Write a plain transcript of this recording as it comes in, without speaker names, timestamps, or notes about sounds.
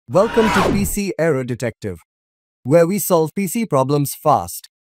Welcome to PC Error Detective, where we solve PC problems fast.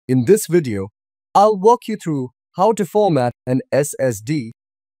 In this video, I'll walk you through how to format an SSD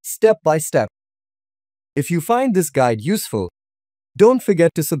step by step. If you find this guide useful, don't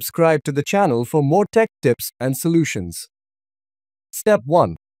forget to subscribe to the channel for more tech tips and solutions. Step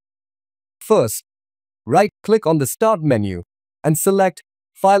 1. First, right-click on the Start menu and select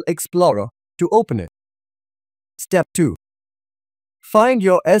File Explorer to open it. Step 2. Find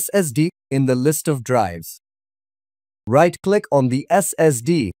your SSD in the list of drives. Right-click on the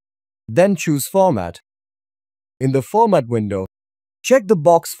SSD, then choose Format. In the Format window, check the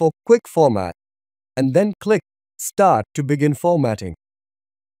box for Quick Format and then click Start to begin formatting.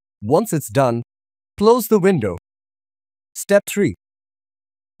 Once it's done, close the window. Step 3.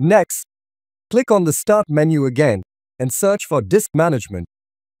 Next, click on the Start menu again and search for Disk Management.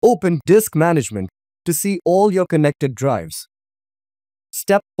 Open Disk Management to see all your connected drives.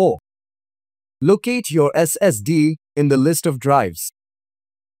 Step 4. Locate your SSD in the list of drives.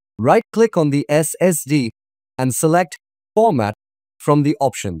 Right-click on the SSD and select Format from the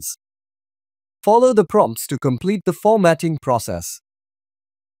options. Follow the prompts to complete the formatting process.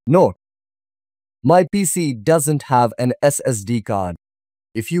 Note: my PC doesn't have an SSD card.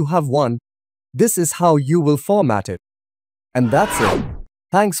 If you have one, this is how you will format it. And that's it.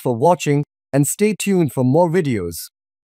 Thanks for watching and stay tuned for more videos.